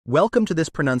Welcome to this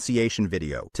pronunciation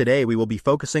video. Today we will be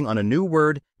focusing on a new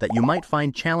word that you might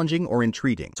find challenging or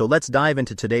intriguing. So let's dive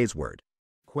into today's word.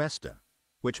 Questa,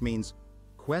 which means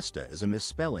Questa is a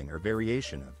misspelling or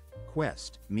variation of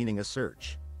quest, meaning a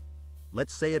search.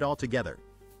 Let's say it all together.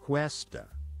 Questa.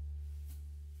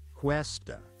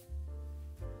 Questa.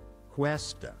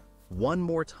 Questa. One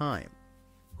more time.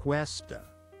 Questa.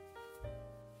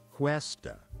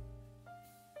 Questa.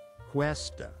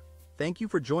 Questa. Thank you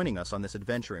for joining us on this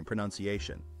adventure in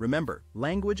pronunciation. Remember,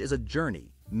 language is a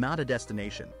journey, not a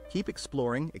destination. Keep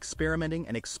exploring, experimenting,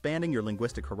 and expanding your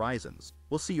linguistic horizons.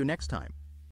 We'll see you next time.